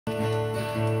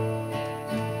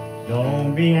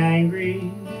Don't be angry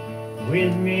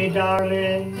with me,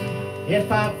 darling,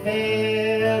 if I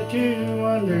fail to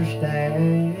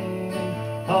understand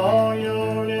all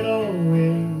your little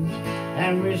whims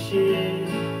and wishes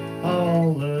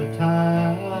all the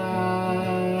time.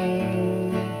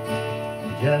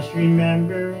 Just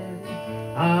remember,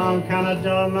 I'm kinda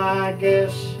dumb, I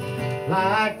guess,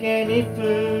 like any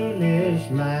foolish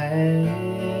man,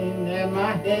 and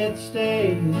my head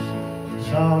stays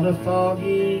sorta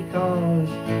foggy 'cause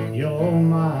you're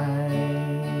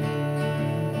mine.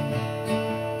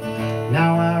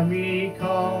 Now I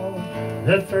recall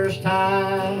the first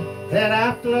time that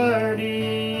I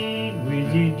flirted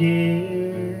with you,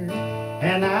 dear,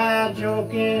 and I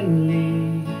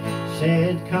jokingly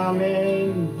said, come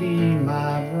and be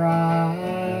my bride.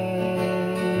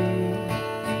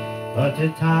 But the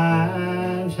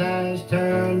times has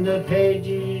turned the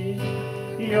pages.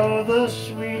 You're the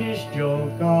sweetest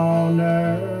joke on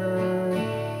earth,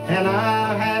 and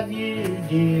I'll have you,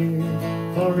 dear,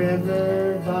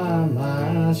 forever by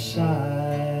my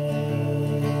side.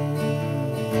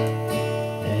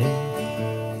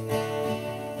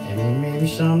 And maybe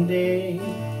someday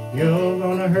you're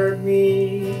gonna hurt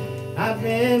me. I've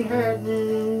been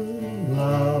hurting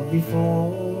love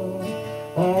before.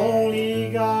 Only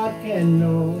God can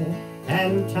know,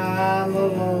 and time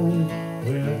alone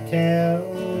will tell.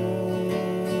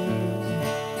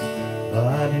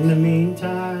 But in the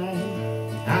meantime,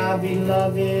 I'll be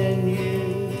loving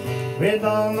you with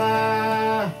all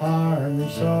my heart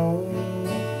and soul,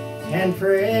 and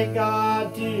pray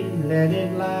God to let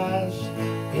it last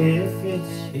if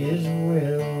it's His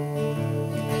will.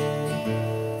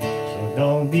 So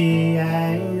don't be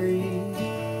angry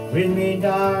with me,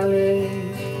 darling,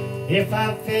 if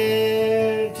I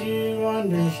fail to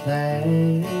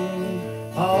understand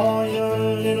all your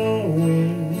little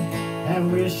whims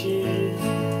and wishes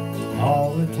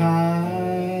all the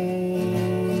time.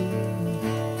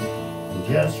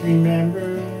 Just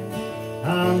remember,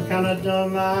 I'm kinda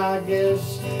dumb, I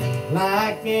guess,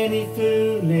 like any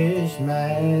foolish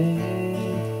man,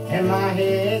 and my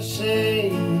head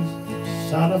stays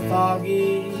sorta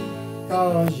foggy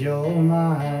 'cause you're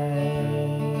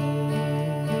mine.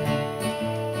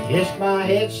 Yes, my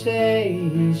head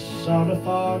stays sorta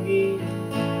foggy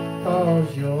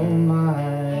 'cause you're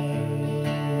mine.